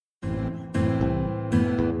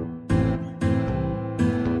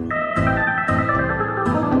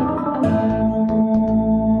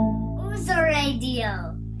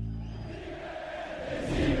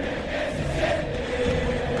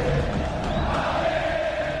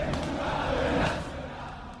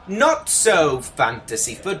Not So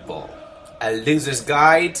Fantasy Football, a loser's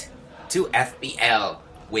guide to FPL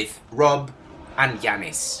with Rob and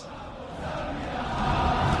Yanis.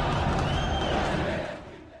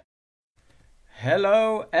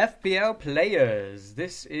 Hello FPL players,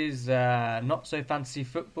 this is Not So Fantasy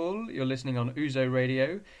Football. You're listening on Uzo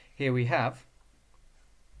Radio. Here we have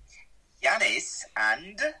Yanis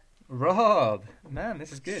and Rob. Man,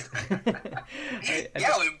 this is good.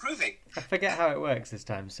 We're improving. I forget how it works this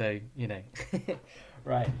time, so you know.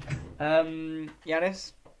 Right.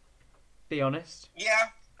 Yanis, be honest. Yeah.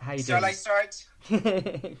 How you Shall doing? I start?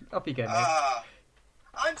 Off you go, mate.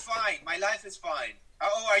 I'm fine. My life is fine.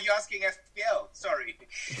 Oh, are you asking FPL? Sorry.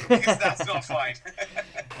 Because that's not fine.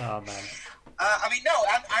 Oh, man.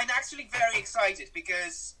 I'm actually very excited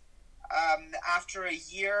because after a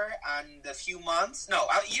year and a few months,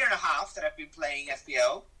 a year and a half that I've been playing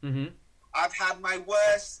FPL, I've had my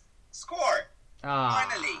worst score.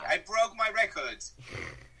 Finally, I broke my record.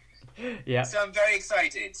 Yeah. So I'm very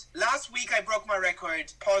excited. Last week I broke my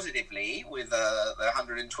record positively with the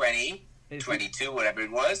 120, 22, whatever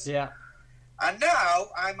it was. Yeah. And now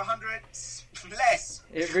I'm 100 less.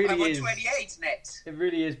 It really I'm on is. 28 net. It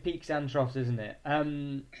really is peaks and troughs, isn't it?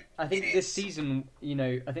 I think It this is. season,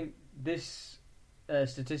 I think this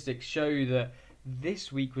statistics show that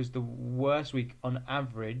this week was the worst week on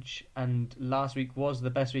average, and last week was the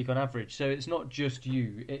best week on average. So it's not just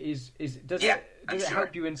you. It is. Does it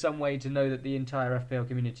help you in some way to know that the entire FPL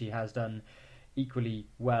community has done equally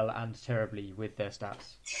well and terribly with their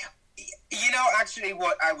stats? Actually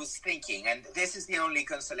what I was thinking, and this is the only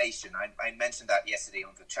consolation, I mentioned that yesterday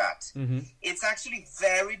on the chat. It's actually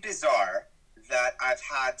very bizarre that I've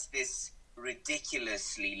had this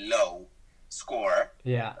ridiculously low score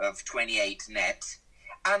of 28 net,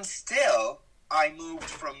 and still I moved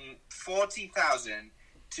from 40,000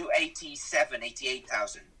 to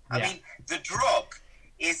 88,000. I mean, the drop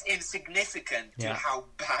is insignificant to how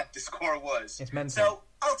bad the score was. It's mental. So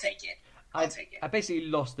I'll take it. I basically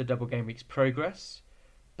lost the double game week's progress,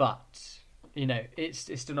 but it's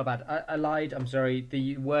still not bad. I lied. I'm sorry.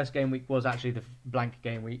 The worst game week was actually the blank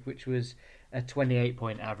game week, which was a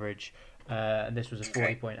 28-point average, and this was a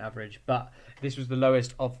 40-point average. But this was the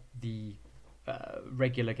lowest of the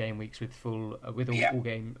regular game weeks with all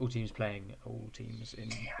teams playing, all teams in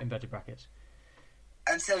inverted brackets.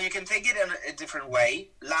 And so you can think it in a different way.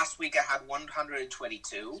 Last week I had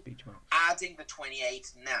 122. Speech marks. Adding the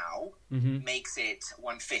 28 now makes it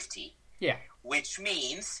 150. Yeah. Which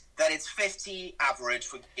means that it's 50 average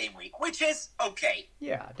for game week, which is okay.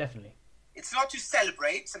 Yeah, definitely. It's not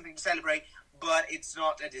something to celebrate, but it's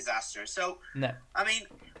not a disaster. So, no. I mean,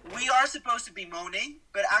 we are supposed to be moaning,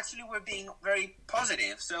 but actually we're being very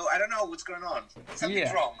positive. So I don't know what's going on.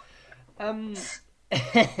 Something's wrong.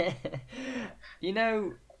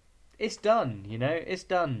 It's done. It's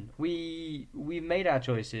done. We made our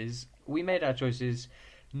choices. We made our choices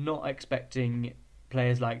not expecting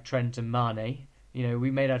players like Trent and Mane.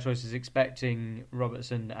 We made our choices expecting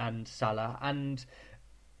Robertson and Salah. And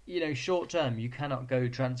short term, you cannot go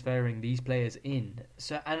transferring these players in.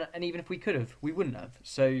 So and even if we could have, we wouldn't have.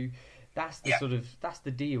 So that's the that's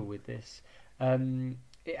the deal with this.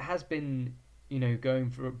 It has been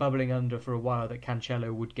bubbling under for a while that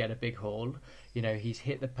Cancelo would get a big haul. He's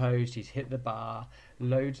hit the post, he's hit the bar.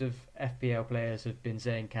 Loads of FPL players have been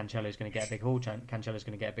saying Cancelo's going to get a big haul. Cancelo's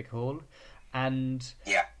going to get a big haul, and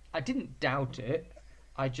I didn't doubt it.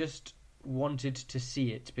 I just wanted to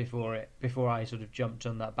see it before I sort of jumped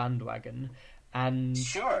on that bandwagon. And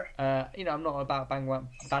I'm not about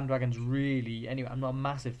bandwagons really. Anyway, I'm not a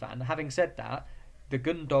massive fan. Having said that, the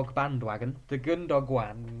Gundog bandwagon, the Gundog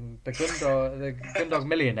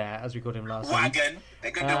millionaire, as we called him last week.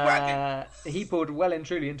 The Gundog wagon. He pulled well and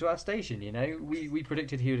truly into our station. We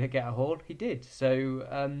predicted he would get a haul. He did. So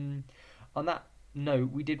on that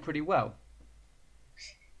note, we did pretty well.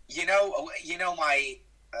 My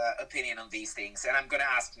opinion on these things, and I'm going to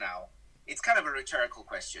ask now. It's kind of a rhetorical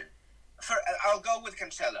question. I'll go with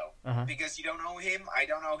Cancelo because you don't know him, I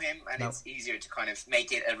don't know him, and it's easier to kind of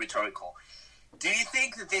make it a rhetorical. Do you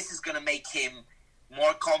think that this is going to make him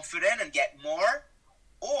more confident and get more?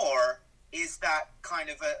 Or is that kind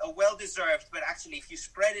of a well-deserved, but actually if you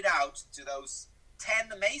spread it out to those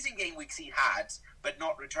 10 amazing game weeks he had, but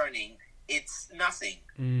not returning, it's nothing.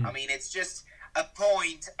 I mean, it's just a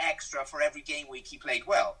point extra for every game week he played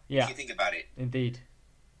well, if you think about it. Indeed.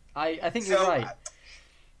 I think you're right.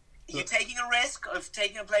 You're taking a risk of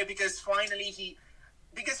taking a player because finally he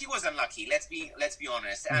was unlucky. Let's be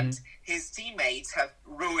honest. And his teammates have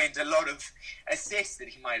ruined a lot of assists that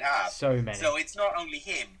he might have. So many. So it's not only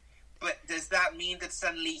him. But does that mean that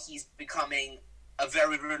suddenly he's becoming a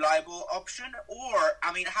very reliable option? Or,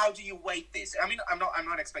 I mean, how do you weight this? I mean, I'm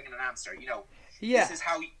not expecting an answer. This is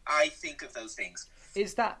how I think of those things.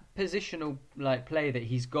 Is that positional play that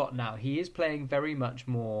he's got now? He is playing very much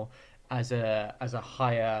more as a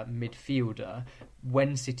higher midfielder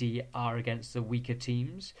when City are against the weaker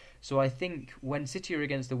teams. So I think when City are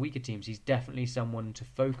against the weaker teams, he's definitely someone to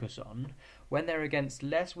focus on. When they're against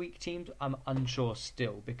less weak teams, I'm unsure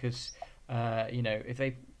still, because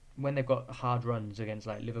when they've got hard runs against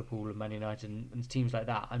Liverpool and Man United and teams like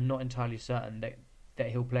that, I'm not entirely certain that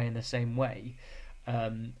he'll play in the same way.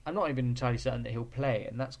 I'm not even entirely certain that he'll play,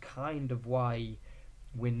 and that's kind of why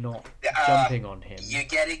we're not jumping on him. You're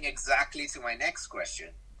getting exactly to my next question.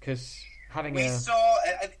 Because saw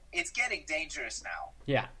it's getting dangerous now.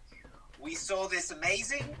 Yeah. We saw this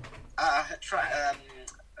amazing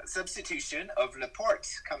substitution of Laporte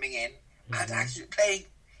coming in and actually playing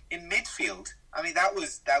in midfield. I mean, that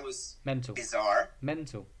was mental, bizarre,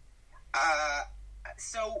 mental.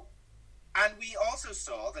 And we also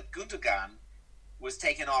saw that Gundogan was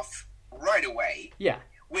taken off right away. Yeah.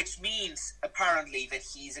 Which means, apparently, that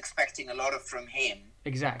he's expecting a lot from him.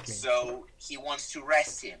 Exactly. So he wants to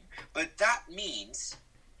rest him. But that means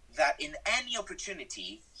that in any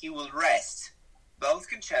opportunity, he will rest both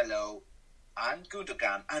Cancelo and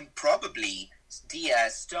Gundogan, and probably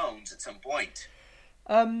Diaz, Stones at some point.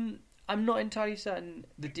 I'm not entirely certain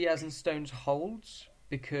the Diaz and Stones holds,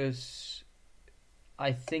 because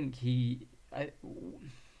I think okay,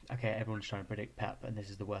 everyone's trying to predict Pep, and this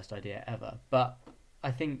is the worst idea ever. But I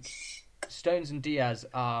think Stones and Diaz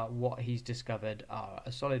are what he's discovered are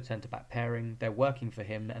a solid centre-back pairing. They're working for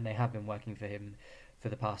him, and they have been working for him for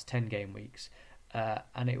the past 10 game weeks.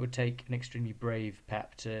 And it would take an extremely brave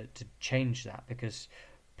Pep to change that, because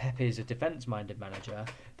Pep is a defence-minded manager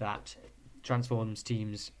that transforms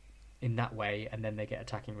teams in that way, and then they get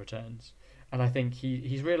attacking returns. And I think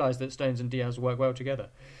he's realised that Stones and Diaz work well together.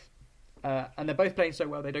 And they're both playing so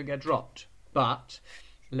well they don't get dropped. But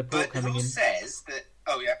Laporte coming in... Who says that...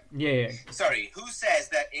 Oh, yeah. Yeah. Sorry, who says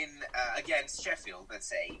that against Sheffield, let's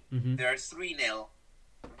say, they're 3-0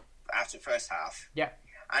 after first half. Yeah.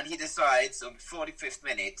 And he decides on the 45th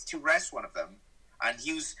minute to rest one of them and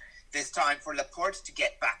use this time for Laporte to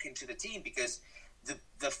get back into the team, because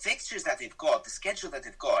the fixtures that they've got, the schedule that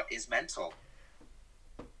they've got is mental.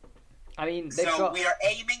 I mean, we are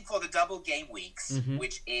aiming for the double game weeks,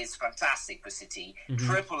 which is fantastic for City,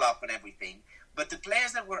 triple up and everything. But the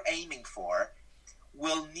players that we're aiming for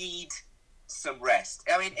will need some rest.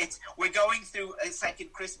 I mean, we're going through a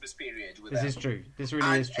second Christmas period with them. This is true. This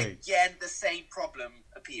really is true. Again, the same problem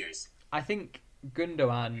appears. I think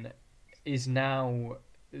Gundogan is now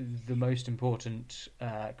the most important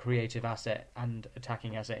creative asset and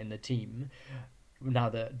attacking asset in the team now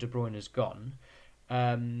that De Bruyne is gone.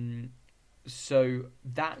 So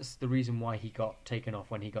that's the reason why he got taken off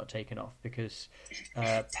when he got taken off, because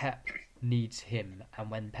Pep needs him. And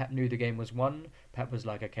when Pep knew the game was won, Pep was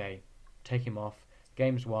like, okay, take him off.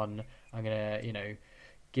 Game's won. I'm going to,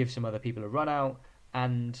 give some other people a run out,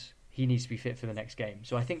 and he needs to be fit for the next game.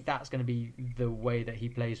 So I think that's going to be the way that he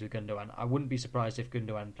plays with Gundogan. I wouldn't be surprised if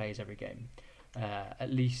Gundogan plays every game. At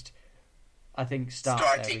least, I think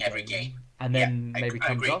starting every game. And then maybe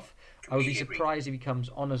comes off. I would be surprised if he comes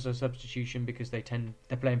on as a substitution, because they're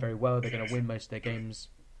playing very well. They're going to win most of their games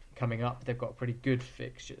coming up. They've got pretty good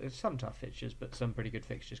fixtures, some tough fixtures, but some pretty good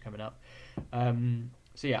fixtures coming up.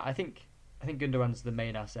 So yeah, I think Gundogan's the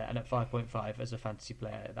main asset, and at 5.5 as a fantasy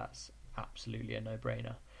player, that's absolutely a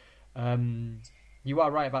no-brainer. You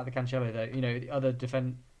are right about the Cancelo, though. The other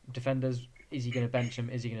defenders, is he going to bench him?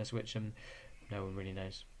 Is he going to switch him? No one really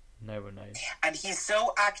knows. No one knows. And he's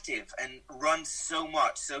so active and runs so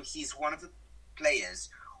much, so he's one of the players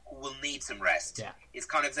who will need some rest. Yeah. It's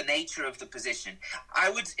kind of the nature of the position.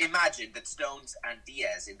 I would imagine that Stones and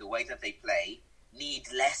Diaz, in the way that they play, need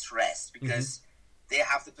less rest, because they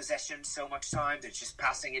have the possession so much time. They're just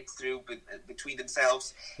passing it through between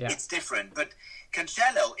themselves. Yeah. It's different. But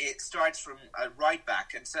Cancelo, it starts from a right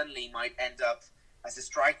back and suddenly might end up as a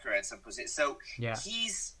striker at some position. So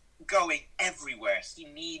he's going everywhere. He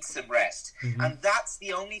needs some rest. And that's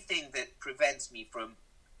the only thing that prevents me from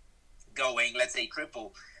going, let's say,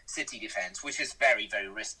 triple City defense, which is very, very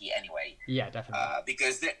risky anyway. Yeah, definitely.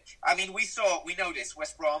 Because, we noticed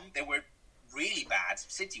West Brom, they were really bad.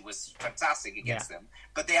 City was fantastic against them,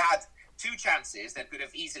 but they had two chances that could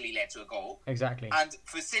have easily led to a goal. Exactly. And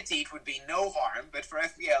for City, it would be no harm, but for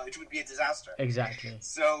FPL, it would be a disaster. Exactly.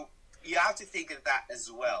 So you have to think of that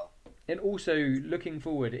as well. And also, looking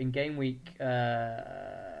forward, in game week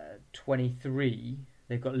 23,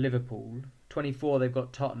 they've got Liverpool. 24 they've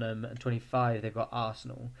got Tottenham, and 25 they've got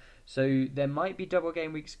Arsenal. So there might be double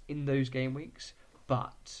game weeks in those game weeks,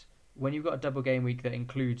 but when you've got a double game week that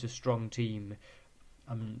includes a strong team,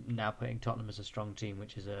 I'm now putting Tottenham as a strong team,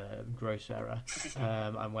 which is a gross error.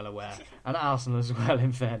 I'm well aware, and Arsenal as well,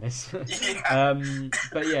 in fairness.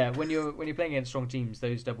 But yeah, when you're playing against strong teams,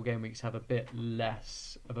 those double game weeks have a bit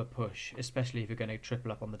less of a push, especially if you're going to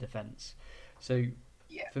triple up on the defence. So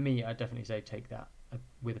for me, I'd definitely say take that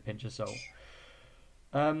with a pinch of salt.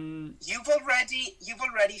 You've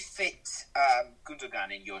already fit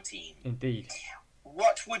Gundogan in your team. Indeed.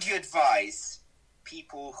 What would you advise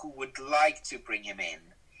people who would like to bring him in?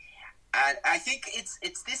 And I think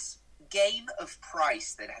it's this game of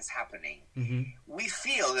price that is happening. Mm-hmm. We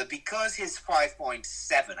feel that because his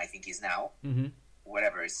 5.7, I think he's now,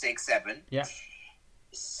 whatever, 6, 7,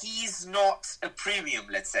 he's not a premium,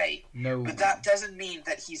 let's say. No. But that doesn't mean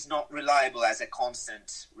that he's not reliable as a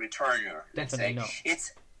constant returner, let's say. Not.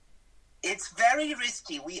 It's very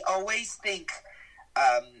risky. We always think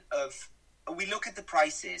we look at the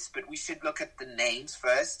prices, but we should look at the names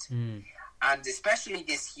first. And especially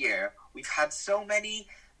this year, we've had so many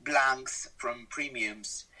blanks from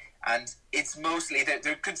premiums, and it's mostly that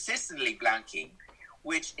they're consistently blanking,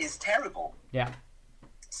 which is terrible. Yeah.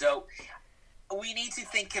 So we need to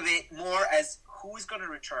think of it more as who is going to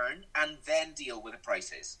return and then deal with the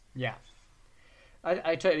prices. Yeah.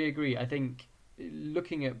 I totally agree. I think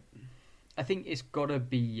it's got to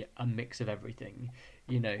be a mix of everything.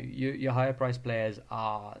 You know, your higher priced players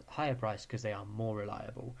are higher priced because they are more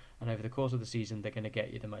reliable, and over the course of the season they're going to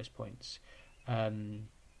get you the most points.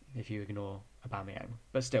 If you ignore Aubameyang,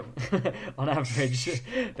 but still, on average,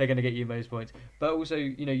 they're going to get you most points. But also,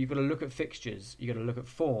 you know, you've got to look at fixtures, you've got to look at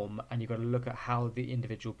form, and you've got to look at how the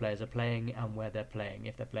individual players are playing and where they're playing.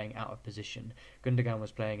 If they're playing out of position, Gundogan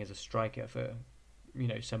was playing as a striker for, you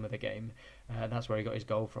know, some of the game. That's where he got his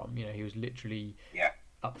goal from. You know, he was literally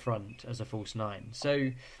up front as a false nine.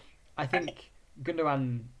 So I think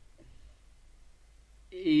Gundogan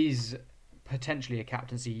is potentially a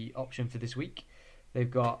captaincy option for this week. They've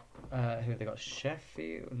got who have they got?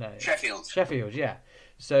 Sheffield, yeah.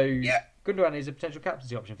 So Gundogan is a potential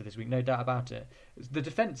captaincy option for this week, no doubt about it. The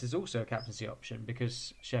defence is also a captaincy option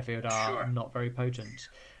because Sheffield are not very potent.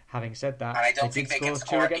 Having said that, and I don't think they can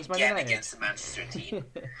score against against the Manchester team.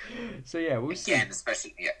 So yeah, we'll see.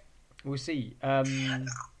 Especially we'll see. I'm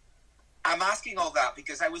asking all that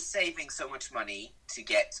because I was saving so much money to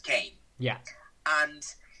get Kane. Yeah, and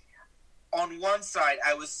on one side,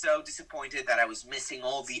 I was so disappointed that I was missing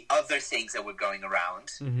all the other things that were going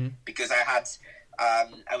around because I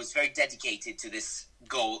was very dedicated to this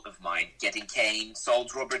goal of mine, getting Kane,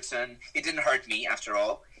 sold Robertson. It didn't hurt me after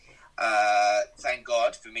all. Thank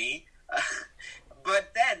God for me.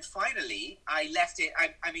 But then finally, I left it.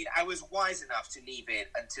 I mean, I was wise enough to leave it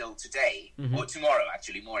until today, or tomorrow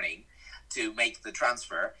actually morning, to make the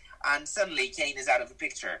transfer. And suddenly, Kane is out of the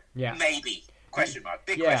picture. Yeah. Maybe. Question mark.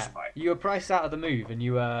 Big question mark. You were priced out of the move, and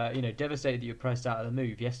you were, devastated that you were priced out of the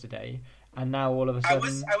move yesterday, and now all of a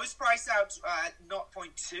sudden I was priced out at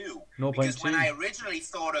 0.2. Because when I originally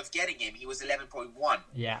thought of getting him, he was 11.1.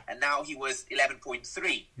 Yeah. And now he was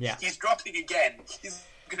 11.3. Yeah. He's dropping again. He's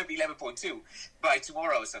going to be 11.2 by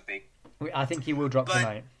tomorrow or something. I think he will drop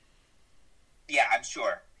tonight. Yeah, I'm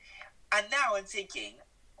sure. And now I'm thinking,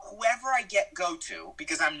 whoever I go to,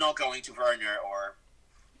 because I'm not going to Werner or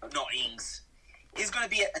not Ings, is going to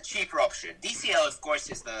be a cheaper option. DCL, of course,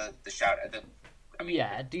 is the shout.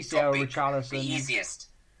 DCL, Richarlison. The easiest.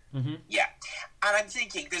 Mm-hmm. Yeah. And I'm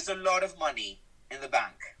thinking there's a lot of money in the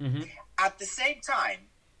bank. Mm-hmm. At the same time,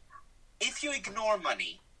 if you ignore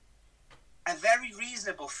money, a very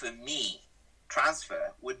reasonable for me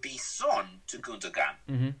transfer would be Son to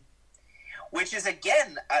Gundogan, which is,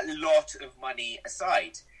 again, a lot of money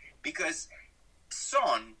aside. Because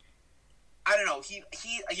Son, I don't know, he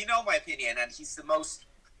you know my opinion, and he's the most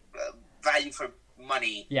value for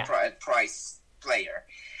money price player.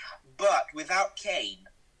 But without Kane,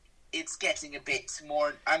 it's getting a bit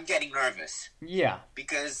more... I'm getting nervous. Yeah.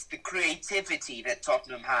 Because the creativity that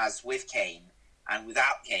Tottenham has with Kane and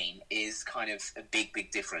without Kane is kind of a big,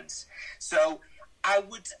 big difference. So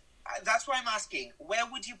that's why I'm asking, where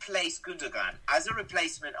would you place Gundogan as a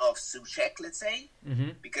replacement of Souček, let's say? Mm-hmm.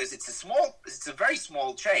 Because it's a very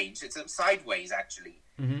small change. It's a sideways, actually.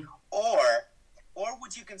 Mm-hmm. Or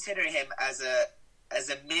would you consider him as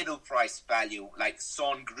a middle price value, like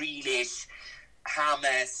Son, Grealish,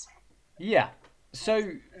 James? Yeah.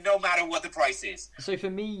 So no matter what the price is. So for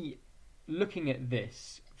me, looking at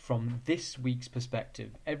this from this week's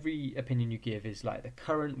perspective, every opinion you give is like the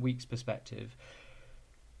current week's perspective.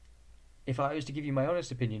 if I was to give you my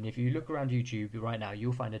honest opinion, if you look around YouTube right now,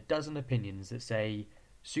 you'll find a dozen opinions that say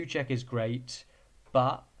Souček is great,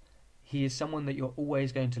 but he is someone that you're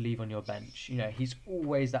always going to leave on your bench. You know, he's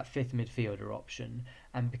always that fifth midfielder option.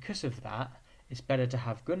 And because of that, it's better to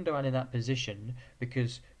have Gundogan in that position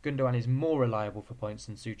because Gundogan is more reliable for points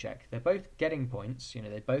than Souček. They're both getting points. You know,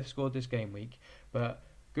 they both scored this game week, but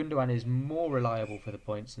Gundogan is more reliable for the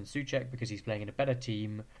points than Souček because he's playing in a better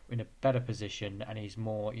team, in a better position, and he's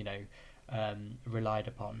more, relied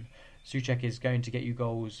upon. Souček is going to get you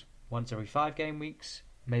goals once every 5 game weeks,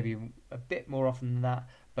 maybe a bit more often than that,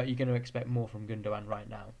 but you're going to expect more from Gundogan right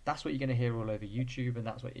now. That's what you're going to hear all over YouTube, and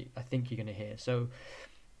that's what I think you're going to hear. So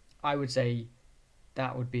I would say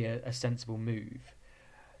that would be a sensible move.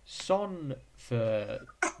 Son for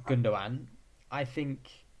Gundogan, I think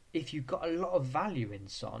if you've got a lot of value in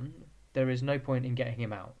Son, there is no point in getting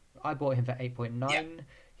him out. I bought him for 8.9. Yeah.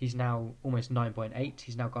 He's now almost 9.8.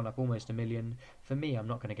 He's now gone up almost $1 million. For me, I'm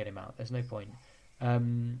not going to get him out. There's no point.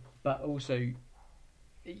 But also,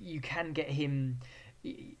 you can get him.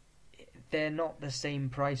 They're not the same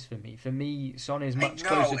price for me. For me, Son is much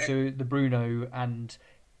closer to the Bruno and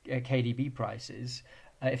KDB prices.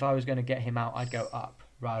 If I was going to get him out, I'd go up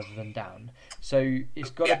rather than down. So it's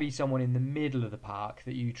got to be someone in the middle of the park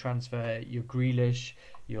that you transfer your Grealish,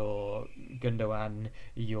 your Gundogan,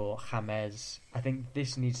 your James. I think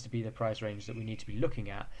this needs to be the price range that we need to be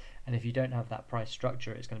looking at. And if you don't have that price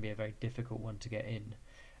structure, it's going to be a very difficult one to get in.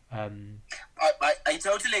 I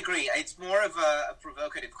totally agree. It's more of a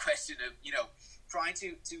provocative question of, trying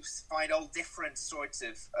to find all different sorts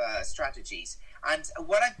of strategies. And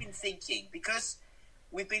what I've been thinking, because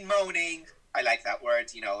we've been moaning, I like that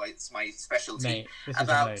word, it's my specialty,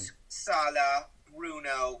 about Salah,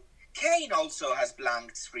 Bruno. Kane also has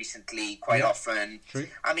blanked recently quite often. True.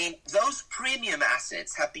 I mean, those premium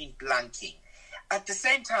assets have been blanking. At the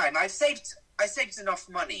same time, I saved enough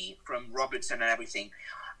money from Robertson and everything,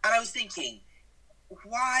 and I was thinking,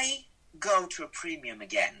 why go to a premium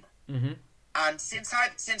again? Mm-hmm. And since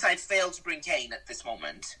I failed to bring Kane at this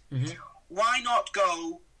moment, why not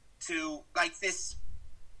go to this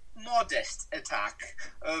modest attack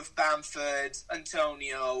of Bamford,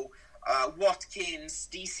 Antonio, Watkins,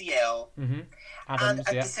 DCL, Adams, and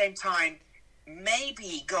at the same time,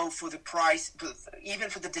 maybe go for the price, even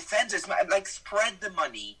for the defenders, spread the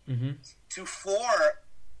money to 4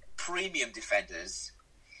 premium defenders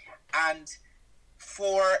and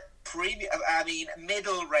 4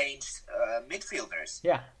 middle-range midfielders.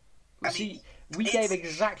 Yeah. We gave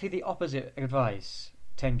exactly the opposite advice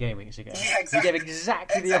 10 game weeks ago. Yeah, exactly. We gave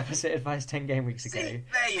exactly the opposite advice 10 game weeks ago. See,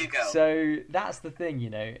 there you go. So that's the thing,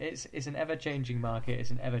 it's an ever-changing market,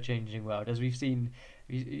 it's an ever-changing world. As we've seen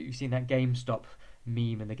that GameStop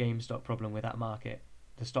meme and the GameStop problem with that market,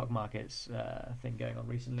 the stock market's thing going on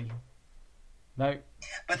recently. No.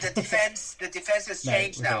 But the defense has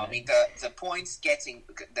changed now. I mean, the points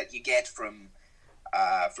that you get from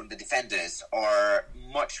the defenders are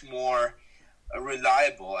much more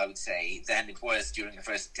reliable, I would say, than it was during the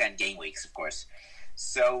first 10 game weeks, of course.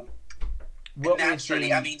 So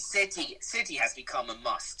naturally, I mean, City has become a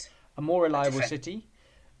must. A more reliable City.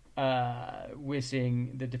 We're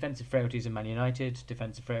seeing the defensive frailties of Man United,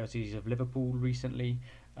 defensive frailties of Liverpool recently.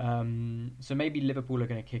 So maybe Liverpool are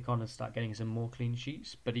going to kick on and start getting some more clean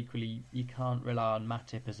sheets, but equally you can't rely on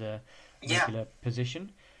Matip as a regular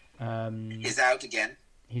position. He's out again.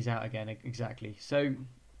 He's out again, exactly. So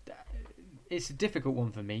it's a difficult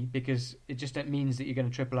one for me because it just means that you're going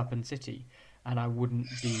to triple up in City, and I wouldn't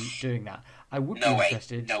be doing that. I would be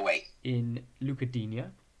interested in Luca Digne.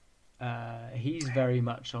 He's very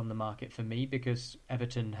much on the market for me because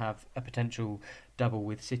Everton have a potential double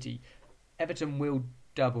with City. Everton will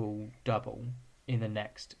double in the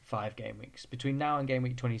next 5 game weeks. Between now and game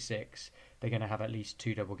week 26, they're going to have at least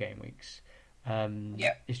 2 double game weeks.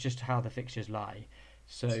 It's just how the fixtures lie.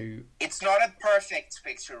 So it's not a perfect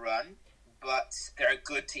fixture run, but they're a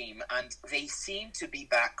good team, and they seem to be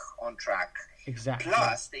back on track. Exactly.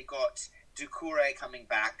 Plus, they got Doucouré coming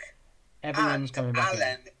back. Everyone's coming back.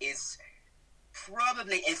 Allen is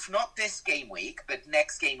probably, if not this game week, but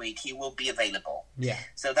next game week, he will be available. Yeah.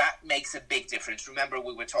 So that makes a big difference. Remember,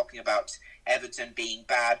 we were talking about Everton being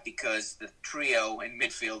bad because the trio in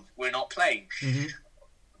midfield were not playing. Mm-hmm.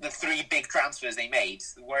 The 3 big transfers they made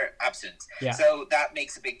were absent. Yeah. So that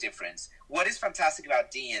makes a big difference. What is fantastic about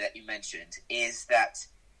Digne that you mentioned is that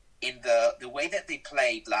in the way that they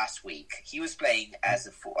played last week, he was playing as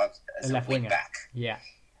a wing back. Yeah.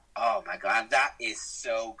 Oh my God, that is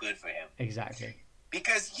so good for him. Exactly.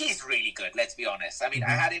 Because he's really good, let's be honest. I mean,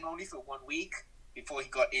 I had him only for 1 week before he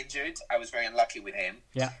got injured. I was very unlucky with him.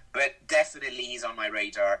 Yeah. But definitely he's on my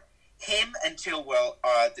radar. him and Chilwell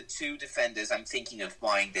are the two defenders I'm thinking of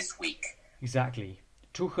buying this week. Exactly.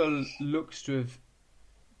 Tuchel looks to have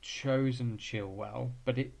chosen Chilwell,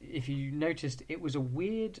 but if you noticed, it was a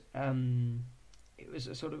weird. It was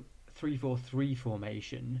a sort of 3-4-3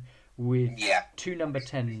 formation with two number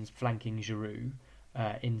 10s flanking Giroud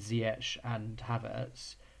in Ziyech and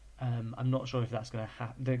Havertz. I'm not sure if that's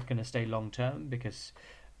they're going to stay long term because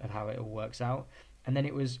of how it all works out. And then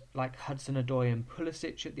it was like Hudson-Odoi and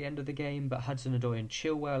Pulisic at the end of the game, but Hudson-Odoi and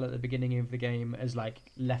Chilwell at the beginning of the game as like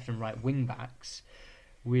left and right wing backs,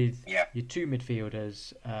 with your two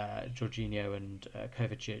midfielders, Jorginho and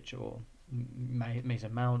Kovacic, or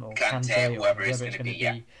Mason Mount, or Kante, or whoever it's going to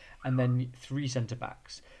be, and then three centre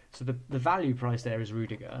backs. So the value price there is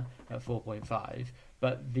Rudiger at 4.5,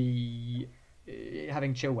 but the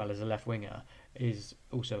having Chilwell as a left winger is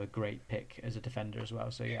also a great pick as a defender as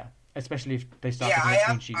well. So especially if they start to get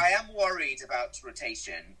clean sheets. I am worried about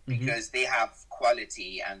rotation because they have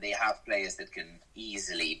quality and they have players that can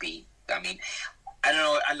easily be. I mean, I don't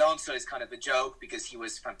know. Alonso is kind of a joke because he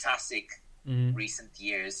was fantastic recent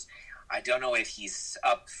years. I don't know if he's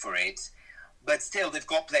up for it, but still, they've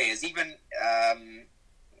got players. Even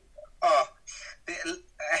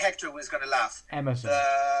Hector was going to laugh. Emerson.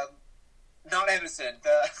 Not Emerson.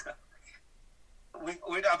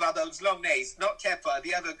 We're not about those long names. Not Kepa.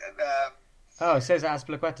 The other. Cesar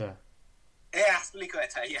Azpilicueta. Yeah,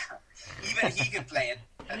 Azpilicueta. Yeah, even he can play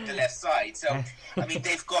at the left side. So I mean,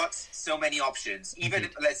 they've got so many options. Even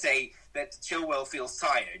if, let's say that Chilwell feels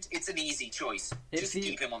tired, it's an easy choice. Just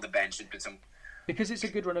keep him on the bench and put some. Because it's a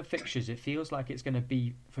good run of fixtures, it feels like it's going to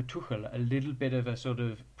be, for Tuchel, a little bit of a sort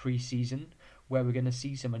of pre-season where we're going to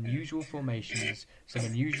see some unusual formations, some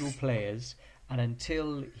unusual players, and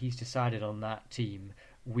until he's decided on that team,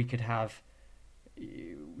 we could have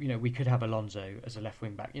Alonso as a left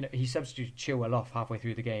wing back. He substituted Chilwell off halfway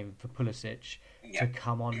through the game for Pulisic to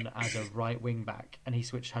come on as a right wing back, and he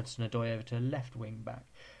switched Hudson-Odoi over to left wing back,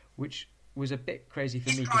 which was a bit crazy for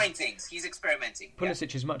me. He's trying things. He's experimenting.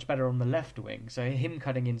 Pulisic is much better on the left wing, so him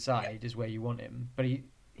cutting inside is where you want him. But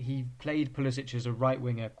he played Pulisic as a right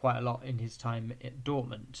winger quite a lot in his time at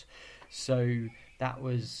Dortmund, so that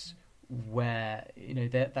was where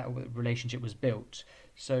that relationship was built.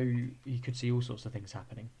 So you could see all sorts of things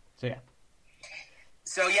happening. So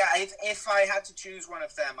if I had to choose one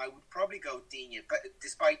of them, I would probably go Digne. But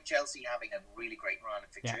despite Chelsea having a really great run of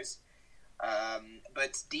fixtures.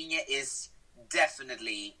 But Digne is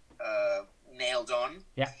definitely nailed on.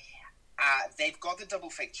 Yeah. They've got the double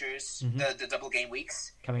fixtures, the double game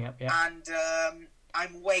weeks coming up. Yeah. And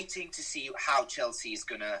I'm waiting to see how Chelsea is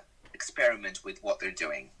going to experiment with what they're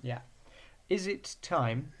doing. Yeah. Is it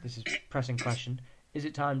time? This is a pressing question. Is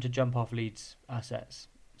it time to jump off Leeds' assets,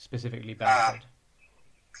 specifically Bamford?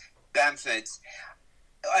 Bamford.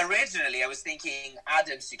 Originally, I was thinking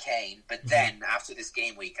Adams to Kane, but then after this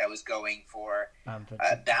game week, I was going for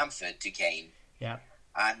Bamford to Kane. Yeah.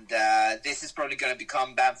 And this is probably going to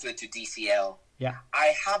become Bamford to DCL. Yeah.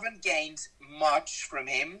 I haven't gained much from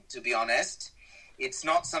him, to be honest. It's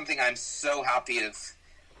not something I'm so happy of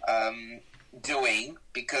doing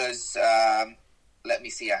because, let me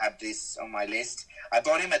see, I have this on my list. I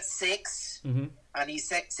bought him at 6, and he's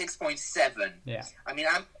 6.7. Yeah. I mean,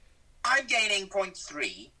 I'm gaining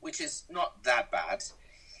 0.3, which is not that bad.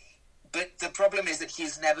 But the problem is that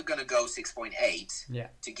he's never going to go 6.8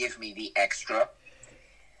 to give me the extra.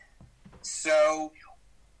 So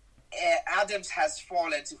Adams has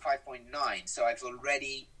fallen to 5.9, so I've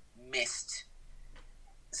already missed.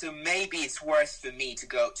 So maybe it's worth for me to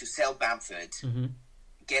go to sell Bamford,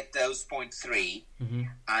 get those 0.3,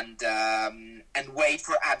 and wait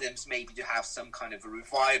for Adams maybe to have some kind of a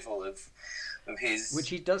revival of his, which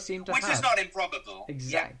he does seem to have, which is not improbable.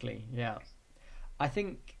 Exactly. Yeah. I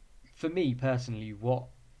think for me personally, what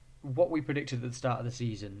we predicted at the start of the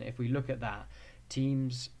season, if we look at that,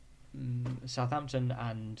 teams Southampton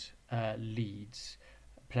and Leeds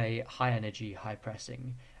play high energy, high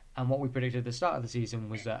pressing, and what we predicted at the start of the season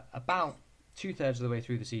was that about 2/3 of the way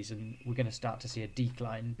through the season we're going to start to see a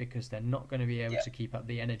decline because they're not going to be able to keep up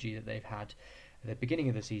the energy that they've had at the beginning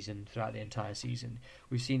of the season throughout the entire season.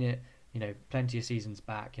 We've seen it, plenty of seasons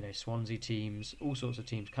back, Swansea teams, all sorts of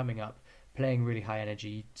teams coming up, playing really high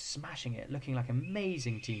energy, smashing it, looking like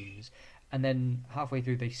amazing teams, and then halfway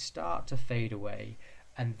through they start to fade away,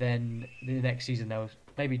 and then the next season they'll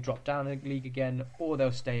maybe drop down a league again, or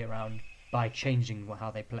they'll stay around by changing how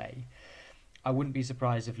they play. I wouldn't be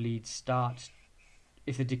surprised if Leeds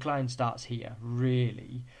if the decline starts here,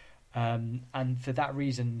 really. And for that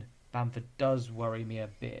reason, Bamford does worry me a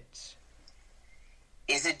bit.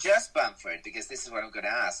 Is it just Bamford? Because this is what I'm going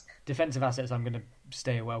to ask. Defensive assets I'm going to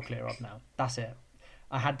stay well clear of now. That's it.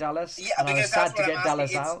 I had Dallas, Yeah, and I was sad to get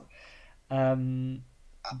Dallas It's- out.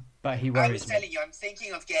 But he worries I was me. telling you, I'm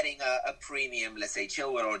thinking of getting a premium, let's say,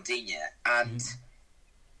 Chilwell or Digne, and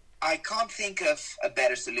I can't think of a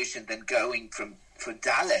better solution than going from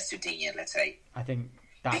Dallas to Digne, let's say. I think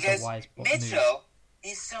that's Because a wise move. Mitchell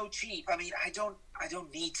is so cheap. I mean, I don't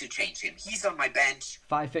need to change him. He's on my bench.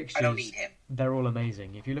 5 fixtures. I don't need him. They're all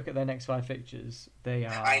amazing. If you look at their next 5 fixtures, they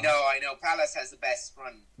are. I know. Palace has the best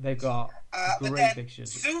run. They've got But great then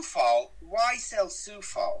fixtures. Soufal, why sell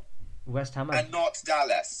Soufal West Ham and not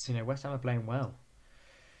Dallas? West Ham are playing well.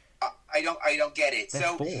 I don't get it. They're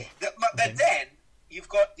So, fourth, but then you've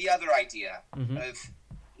got the other idea Mhm. of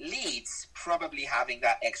Leeds probably having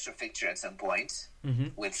that extra fixture at some point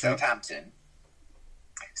Mhm. with Southampton.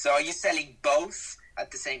 So are you selling both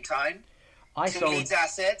at the same time? I Two sold Leeds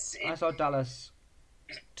assets? I sold Dallas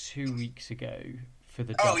 2 weeks ago for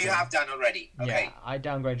the Oh, double. you have done already. Okay. Yeah, I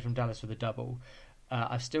downgraded from Dallas for the double.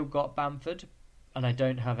 I've still got Bamford, and I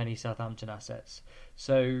don't have any Southampton assets.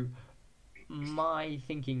 So my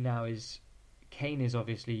thinking now is Kane is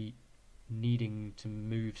obviously needing to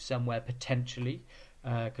move somewhere potentially,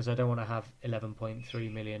 because I don't want to have 11.3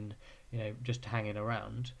 million, just hanging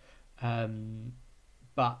around.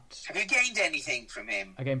 But Have you gained anything from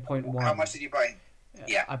him? I gained 0.1. How much did you buy him?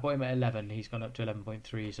 Yeah. I bought him at 11. He's gone up to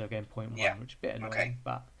 11.3, so I gained 0.1, Yeah. which is a bit annoying. Okay.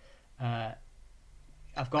 But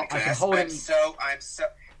I've got. Okay, I can hold him.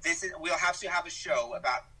 We'll have to have a show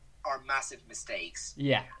about our massive mistakes.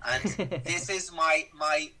 Yeah. And this is my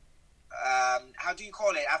how do you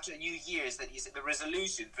call it after New Year's, that you said the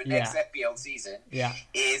resolution for next FPL season Yeah.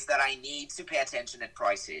 is that I need to pay attention at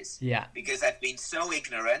prices. Yeah. Because I've been so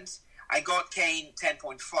ignorant. I got Kane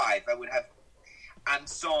 10.5. I would have, and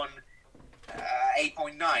Son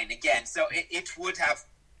 8.9 again. So it would have.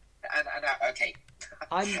 Okay.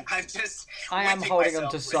 I am holding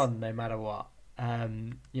on to Son no matter what.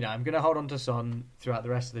 I'm going to hold on to Son throughout the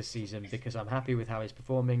rest of this season because I'm happy with how he's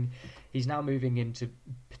performing. He's now moving into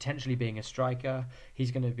potentially being a striker.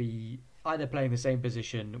 He's going to be either playing the same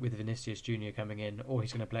position with Vinicius Junior coming in, or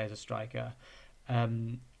he's going to play as a striker.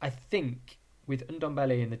 I think with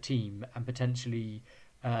Ndombele in the team and potentially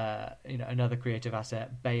another creative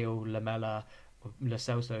asset, Bale, Lamela, or Lo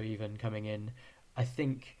Celso even coming in, I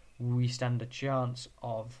think we stand a chance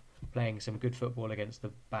of playing some good football against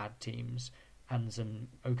the bad teams and some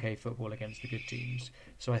okay football against the good teams.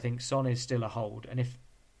 So I think Son is still a hold. And if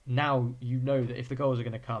now you know that if the goals are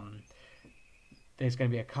going to come, there's going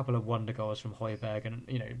to be a couple of wonder goals from Højbjerg and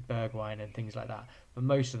Bergwijn and things like that. But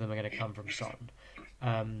most of them are going to come from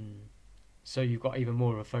Son. So you've got even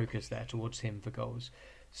more of a focus there towards him for goals.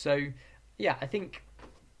 So yeah, I think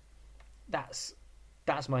that's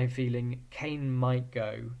my feeling. Kane might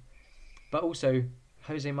go, but also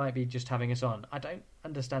Jose might be just having us on. I don't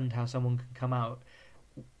understand how someone can come out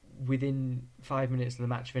within 5 minutes of the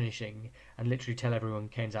match finishing and literally tell everyone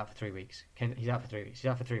Kane's out for 3 weeks. He's out for 3 weeks. He's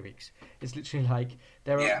out for 3 weeks. It's literally like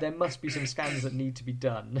there must be some scans that need to be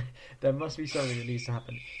done. There must be something that needs to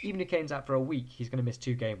happen. Even if Kane's out for a week, he's going to miss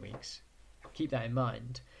 2 game weeks. Keep that in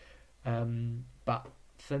mind. But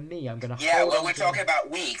for me, I'm going to hold when on we're to... talking about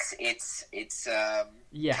weeks, it's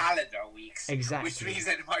calendar weeks. Exactly. Which means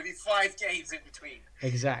that it might be 5 games in between.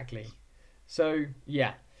 Exactly. So,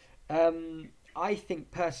 yeah. I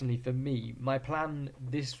think personally for me, my plan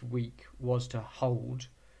this week was to hold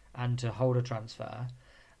a transfer.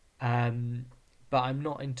 But I'm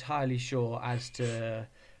not entirely sure as to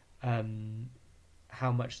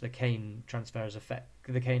how much the Kane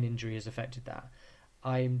the Kane injury has affected that.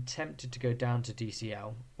 I'm tempted to go down to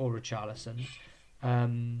DCL or Richarlison.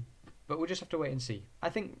 But we'll just have to wait and see. I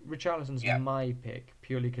think Richarlison's my pick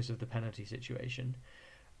purely because of the penalty situation.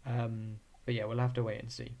 But yeah, we'll have to wait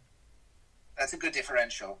and see. That's a good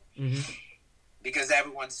differential. Mm-hmm. Because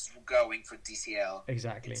everyone's going for DCL.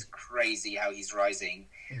 Exactly. It's crazy how he's rising.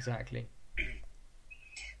 Exactly.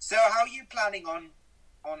 So how are you planning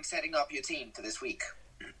on setting up your team for this week?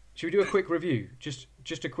 Should we do a quick review? Just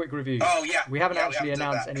a quick review. Oh, yeah. We haven't Yeah, actually we haven't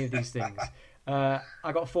announced done any of that. these things.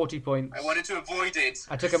 I got 40 points. I wanted to avoid it.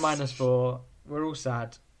 I took a -4. We're all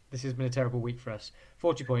sad. This has been a terrible week for us.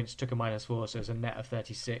 40 points, took a -4, so it's a net of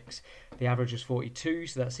 36. The average was 42,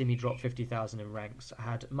 so that's seen me drop 50,000 in ranks. I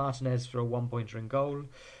had Martinez for a 1-pointer in goal.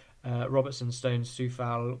 Robertson, Stones,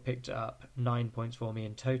 Soufal picked up 9 points for me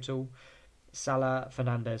in total. Salah,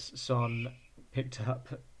 Fernandes, Son picked up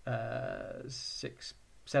 6,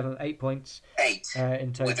 7, 8 points 8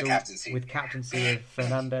 in total. With the captaincy. of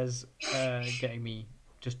Fernandes getting me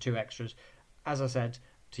just 2 extras. As I said,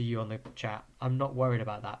 to you on the chat, I'm not worried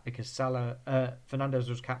about that because Fernandes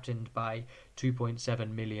was captained by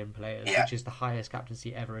 2.7 million players, which is the highest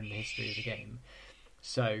captaincy ever in the history of the game.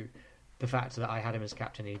 So the fact that I had him as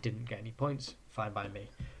captain and he didn't get any points, fine by me,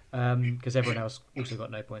 because everyone else also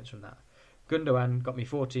got no points from that. Gundogan got me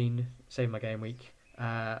 14, saved my game week.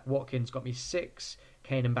 Watkins got me 6.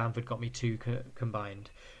 Kane and Bamford got me 2 combined.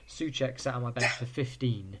 Souček sat on my bench for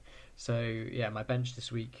 15. So yeah, my bench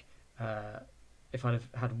this week, if I'd have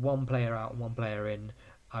had one player out and one player in,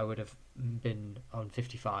 I would have been on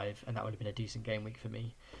 55, and that would have been a decent game week for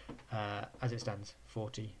me. As it stands,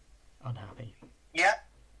 40. Unhappy. Yeah.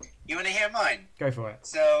 You want to hear mine? Go for it.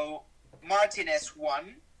 So, Martinez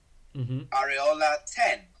 1, Areola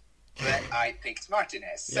 10. But I picked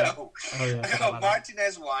Martinez. So, I got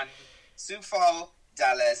Martinez 1, Soufal,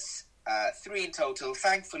 Dallas, 3 in total.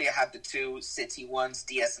 Thankfully, I had the 2 City ones,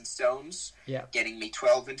 Diaz and Stones, getting me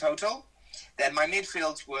 12 in total. Then my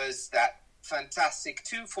midfield was that fantastic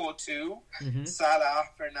 2-4-2, Salah,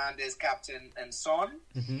 Fernandes, captain, and Son,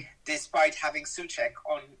 despite having Souček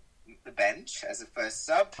on the bench as a first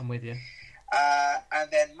sub. I'm with you. And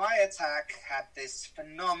then my attack had this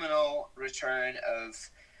phenomenal return of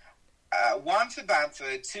 1 for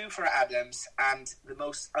Bamford, 2 for Adams, and the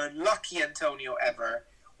most unlucky Antonio ever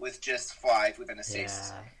with just 5 with an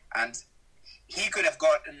assist. Yeah. And he could have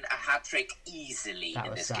gotten a hat-trick easily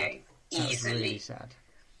in this game. Easily. That was really sad.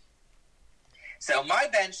 So my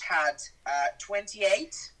bench had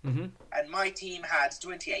 28, and my team had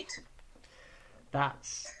 28.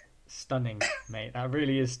 That's stunning, mate. That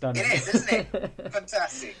really is stunning. It is, isn't it?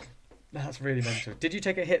 Fantastic. That's really mental. Did you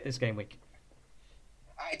take a hit this game week?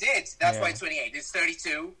 I did. That's why 28. It's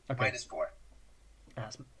 32 minus 4.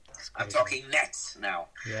 That's I'm talking nets now.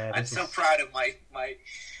 Yeah, I'm so proud of my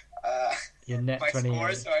your net my 28.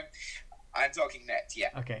 score, so I'm talking net, yeah.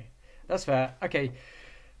 Okay. That's fair. Okay.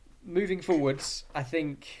 Moving forwards, I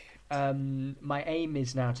think my aim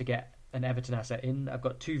is now to get an Everton asset in. I've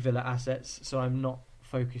got 2 Villa assets, so I'm not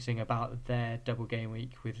focusing about their double game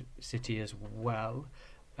week with City as well.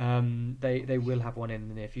 They will have one in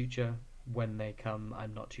the near future. When they come,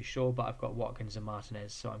 I'm not too sure, but I've got Watkins and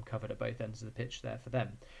Martinez, so I'm covered at both ends of the pitch there for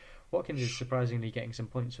them. Watkins is surprisingly getting some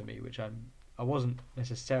points for me, which I wasn't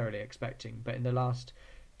necessarily expecting, but in the last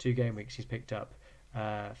 2 game weeks he's picked up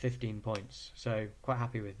 15 points, so quite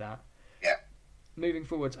happy with that. Yeah. Moving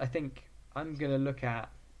forwards, I think I'm going to look at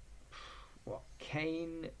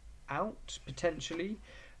Kane out potentially.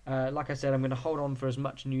 Like I said, I'm going to hold on for as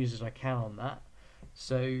much news as I can on that.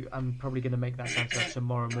 So I'm probably going to make that transfer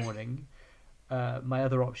tomorrow morning. My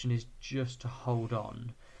other option is just to hold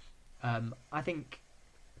on. I think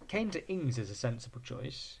Kane to Ings is a sensible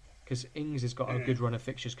choice because Ings has got a good run of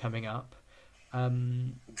fixtures coming up.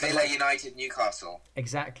 Villa, United, Newcastle.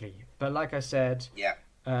 Exactly. But like I said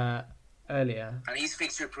earlier... And he's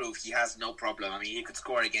fixture-proof. He has no problem. I mean, he could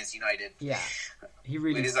score against United. Yeah. He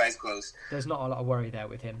really... with his eyes closed. There's not a lot of worry there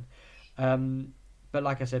with him. But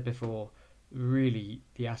like I said before... really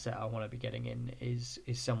the asset I want to be getting in is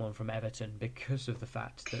someone from Everton because of the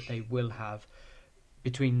fact that they will have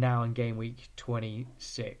between now and game week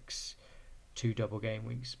 26 2 double game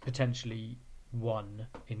weeks, potentially 1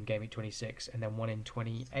 in game week 26 and then 1 in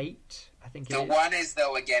 28 I think it is. The one is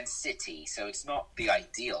though against City, so it's not the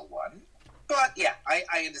ideal one, but yeah,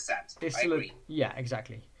 I understand. I agree. Yeah,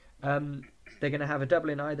 exactly. They're going to have a double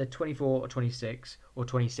in either 24 or 26 or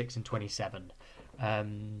 26 and 27.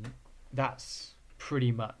 That's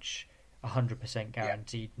pretty much 100%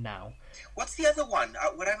 guaranteed now. What's the other one?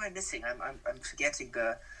 What am I missing? I'm forgetting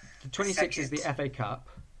the 26 is the FA Cup,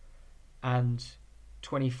 and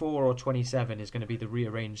 24 or 27 is going to be the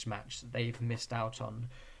rearranged match that they've missed out on,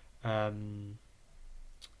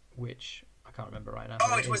 which I can't remember right now.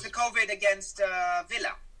 Oh, it was the COVID against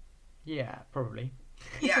Villa. Yeah, probably.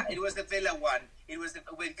 Yeah, it was the Villa one. It was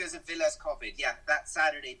because of Villa's COVID. Yeah, that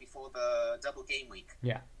Saturday before the double game week.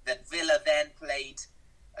 Yeah. That Villa then played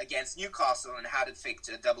against Newcastle and had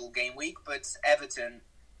a double game week, but Everton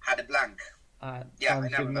had a blank. Sounds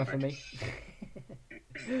good enough for me.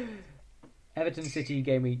 Everton City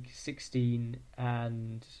game week 16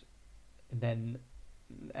 and then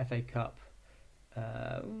FA Cup.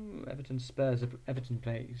 Everton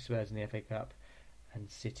play Spurs in the FA Cup and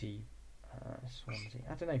City. Swansea.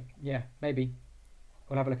 I don't know. Yeah, maybe.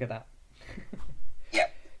 We'll have a look at that. Yeah.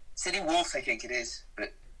 City Wolves, I think it is.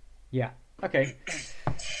 But yeah. Okay.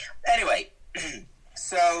 Anyway,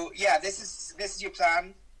 so yeah, this is your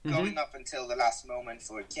plan going up until the last moment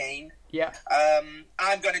for Kane. Yeah.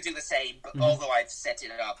 I'm going to do the same, but although I've set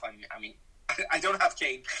it up, I mean, I don't have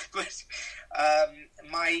Kane, but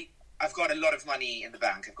I've got a lot of money in the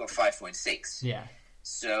bank. I've got 5.6. Yeah.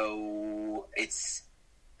 So it's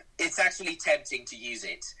actually tempting to use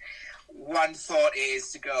it. One thought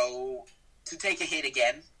is to take a hit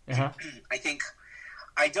again. Uh-huh. I think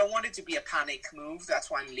I don't want it to be a panic move.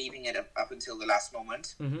 That's why I'm leaving it up until the last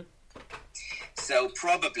moment. Mm-hmm. So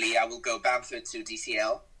probably I will go Bamford to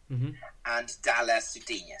DCL and Dallas to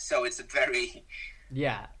Digne. So it's a very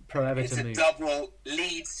pro-Everton move. It's a double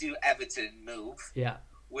Leeds to Everton move. Yeah,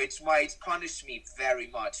 which might punish me very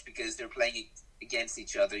much because they're playing against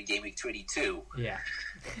each other in game week 22. Yeah.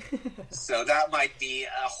 So that might be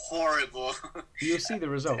a horrible You'll see the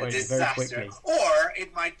result disaster. Very quickly. Or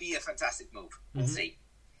it might be a fantastic move. We'll see.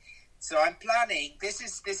 So I'm planning, this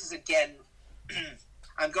is again,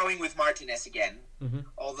 I'm going with Martinez again,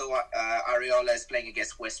 although Areola is playing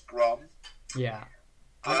against West Brom. Yeah.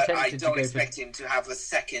 But I don't expect him to have a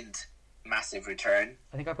second massive return.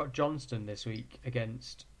 I think I've got Johnston this week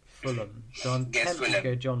against Fulham. So I'm tempted to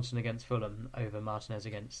go Johnson against Fulham over Martinez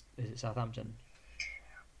against Southampton.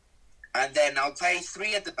 And then I'll play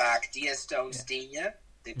 3 at the back, Diaz, Stones, Digne.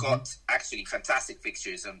 They've got actually fantastic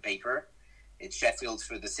fixtures on paper. It's Sheffield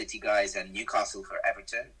for the City guys and Newcastle for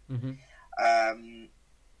Everton.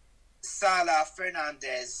 Salah,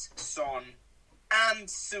 Fernandes, Son, and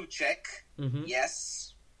Souček.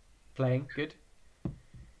 Yes. Playing, good.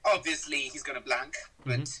 Obviously, he's going to blank,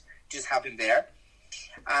 but just have him there.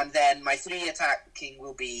 And then my 3 attacking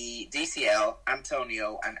will be DCL,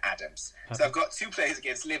 Antonio, and Adams. Perfect. So I've got 2 players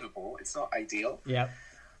against Liverpool. It's not ideal. Yeah.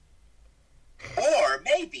 Or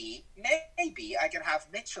maybe I can have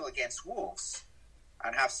Mitchell against Wolves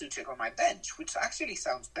and have Souček on my bench, which actually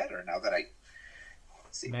sounds better now that I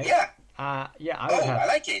see. Maybe. Yeah. I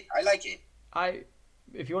like it.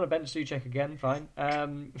 If you want to bench Souček again, fine.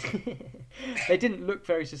 They didn't look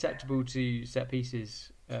very susceptible to set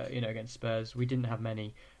pieces, against Spurs. We didn't have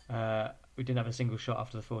many. We didn't have a single shot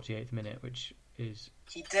after the 48th minute, which is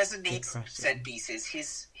he doesn't need set pieces.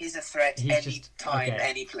 He's a threat any time,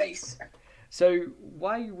 any place. So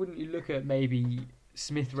why wouldn't you look at maybe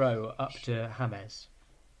Smith Rowe up to James?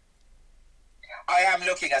 I am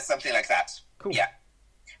looking at something like that. Cool. Yeah,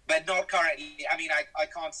 but not currently. I mean, I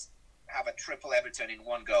can't have a triple Everton in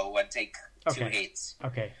one go and take 2 hits.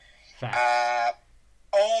 Okay, fair.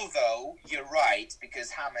 Although you're right, because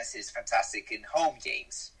James is fantastic in home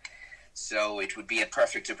games, so it would be a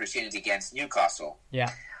perfect opportunity against Newcastle.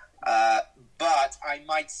 Yeah. But I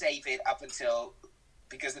might save it up until,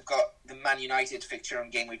 because they've got the Man United fixture on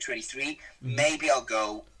game week 23. Maybe I'll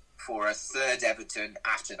go for a 3rd Everton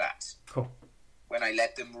after that. Cool. When I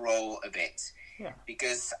let them roll a bit. Yeah.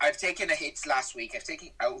 Because I've taken a hit last week.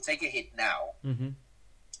 I will take a hit now. I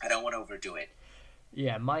don't want to overdo it.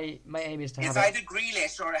 Yeah, my aim is to have... It's either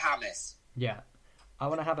Grealish or James. Yeah. I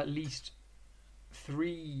want to have at least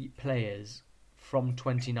 3 players from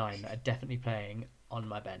 29 that are definitely playing on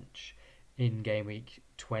my bench in game week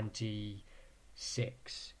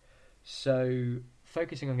 26. So,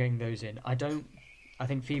 focusing on getting those in. I think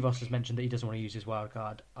Fivos has mentioned that he doesn't want to use his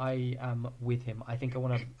wildcard. I am with him. I think I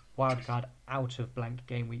want a wildcard out of blank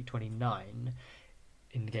game week 29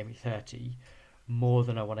 in game week 30 more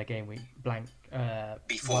than I want a game week blank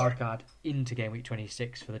wildcard into game week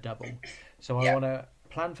 26 for the double. So I want to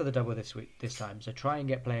plan for the double this time. So try and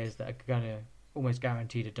get players that are going to almost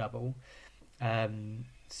guaranteed a double.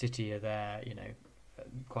 City are there,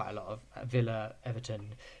 quite a lot of Villa,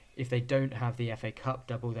 Everton. If they don't have the FA Cup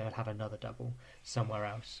double, they'll have another double somewhere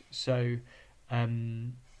else. So,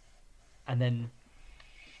 and then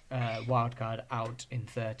wildcard out in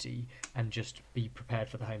 30 and just be prepared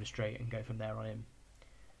for the home straight and go from there on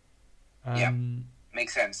in.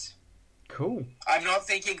 Makes sense. Cool. I'm not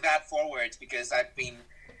thinking that forward because I've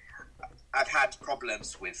had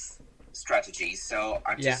problems with strategies, so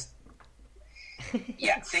I'm just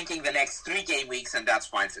thinking the next 3 game weeks, and that's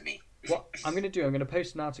fine for me. What I'm going to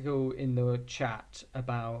post an article in the chat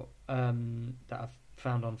about that I've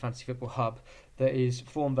found on Fantasy Football Hub that is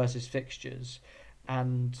form versus fixtures,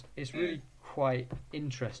 and it's really quite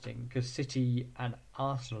interesting because City and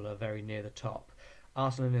Arsenal are very near the top.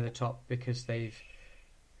 Arsenal are near the top because they've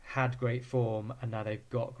had great form and now they've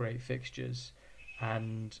got great fixtures,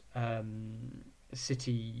 and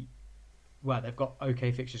City, well, they've got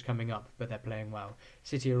okay fixtures coming up, but they're playing well.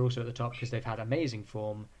 City are also at the top because they've had amazing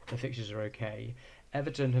form. The fixtures are okay.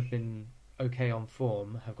 Everton have been okay on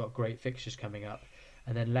form, have got great fixtures coming up,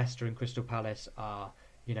 and then Leicester and Crystal Palace are,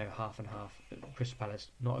 half and half. Crystal Palace,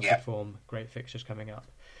 not a good form, great fixtures coming up.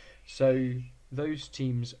 So those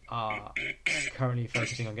teams are currently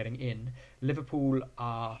focusing on getting in. Liverpool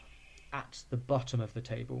are at the bottom of the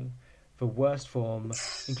table for worst form,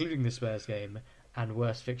 including the Spurs game, and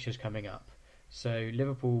worst fixtures coming up. So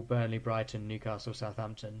Liverpool, Burnley, Brighton, Newcastle,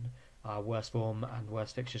 Southampton are worst form and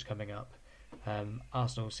worst fixtures coming up.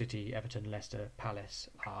 Arsenal, City, Everton, Leicester, Palace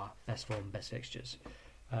are best form, best fixtures.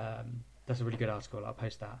 That's a really good article. I'll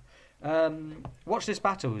post that. Watch this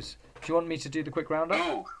battles. Do you want me to do the quick roundup?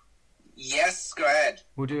 Oh, yes. Go ahead.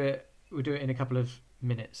 We'll do it in a couple of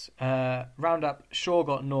minutes. Roundup. Shaw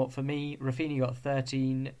got 0 for me. Rafinha got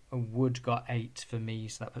 13. Wood got 8 for me.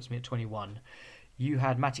 So that puts me at 21. You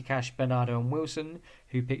had Matty Cash, Bernardo, and Wilson,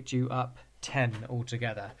 who picked you up 10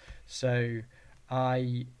 altogether. So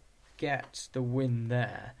I get the win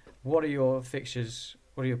there. What are your fixtures?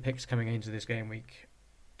 What are your picks coming into this game week?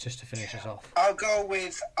 Just to finish us off. I'll go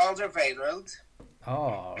with Alderweireld.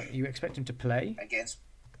 Oh, you expect him to play? Against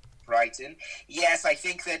Brighton. Yes, I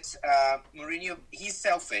think that Mourinho, he's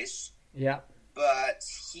selfish. Yeah. But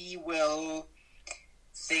he will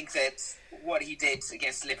think that what he did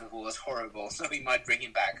against Liverpool was horrible, so he might bring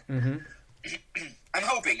him back. Mm-hmm. I'm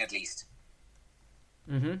hoping, at least.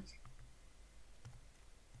 Mm-hmm.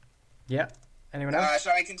 Yeah. Anyone else?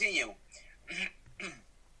 Shall I continue?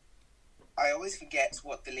 I always forget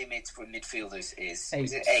what the limit for midfielders is. 8.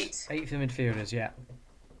 Is it 8? 8 for midfielders, yeah.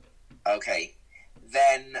 Okay.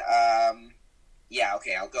 Then,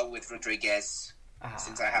 I'll go with Rodriguez,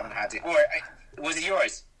 since I haven't had it. Or, was it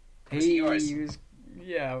yours? Was it yours?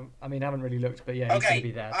 Yeah, I mean, I haven't really looked, but yeah, he's okay, going to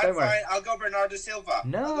be there. I'm fine. I'll go Bernardo Silva.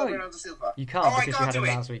 No, you can't because you had him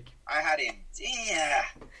last week. I had him. Yeah.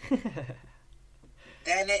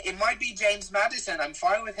 Then it might be James Maddison. I'm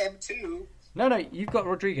fine with him too. No, you've got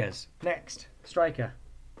Rodriguez. Next. Striker.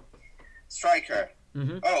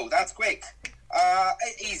 Mm-hmm. Oh, that's quick.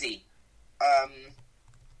 Easy.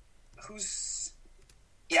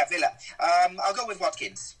 Villa. I'll go with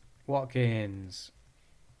Watkins.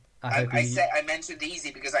 I mentioned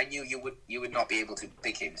easy because I knew you would not be able to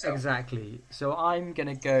pick him. So. Exactly. So I'm going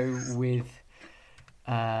to go with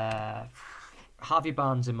Harvey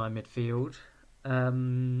Barnes in my midfield.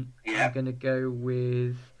 I'm going to go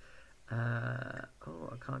with... I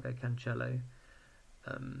can't go Cancelo.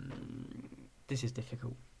 This is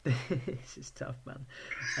difficult. This is tough,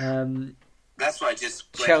 man. That's why I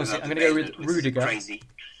just... Chelsea. I'm going to go with Rudiger. Crazy.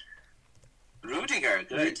 Rudiger,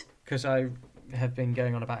 good. Because I have been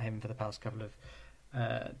going on about him for the past couple of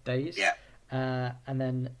days. Yeah. And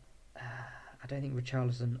then I don't think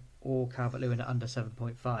Richarlison or Calvert-Lewin are under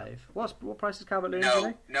 7.5. What price is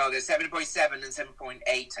Calvert-Lewin? No, they're 7.7 and 7.8,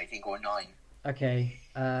 I think, or 9. Okay,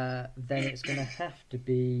 then it's going to have to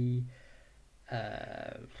be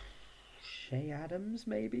Shea Adams,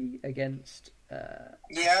 maybe, against there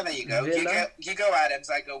you go. You go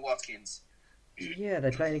Adams, I go Watkins. Yeah,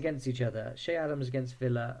 they're playing against each other. Shea Adams against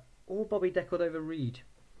Villa, or Bobby Deckard over Reed.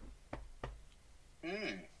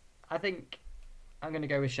 I think I'm going to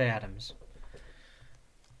go with Shea Adams.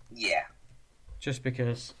 Yeah. Just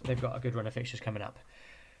because they've got a good run of fixtures coming up.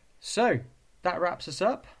 So, that wraps us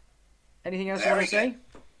up. Anything else you want to say?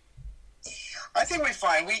 I think we're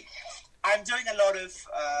fine. I'm doing a lot of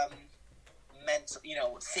mental,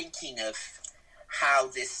 thinking of how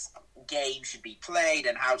this game should be played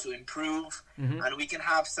and how to improve. Mm-hmm. And we can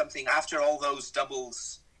have something after all those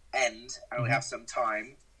doubles end, and we have some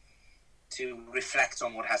time to reflect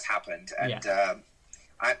on what has happened. And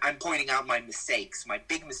I'm pointing out my mistakes, my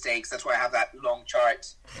big mistakes. That's why I have that long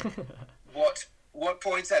chart. What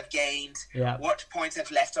points I've gained, what points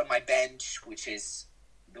I've left on my bench, which is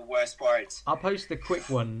the worst part. I'll post the quick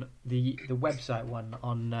one, the website one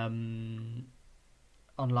on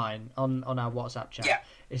online on our WhatsApp chat. Yeah.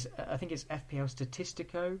 I think it's FPL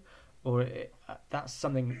Statistico, or that's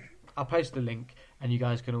something. I'll post the link, and you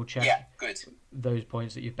guys can all check those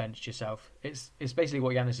points that you've benched yourself. It's basically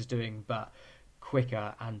what Yanis is doing, but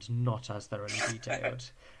quicker and not as thoroughly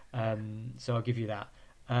detailed. So I'll give you that.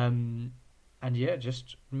 And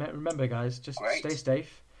just remember, guys, just stay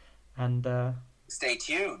safe and stay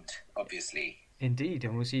tuned, obviously. Indeed,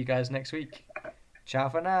 and we'll see you guys next week. Ciao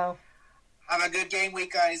for now. Have a good game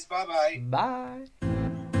week, guys. Bye-bye. Bye.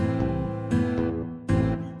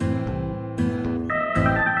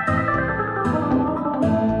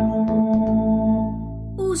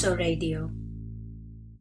 Uso Radio.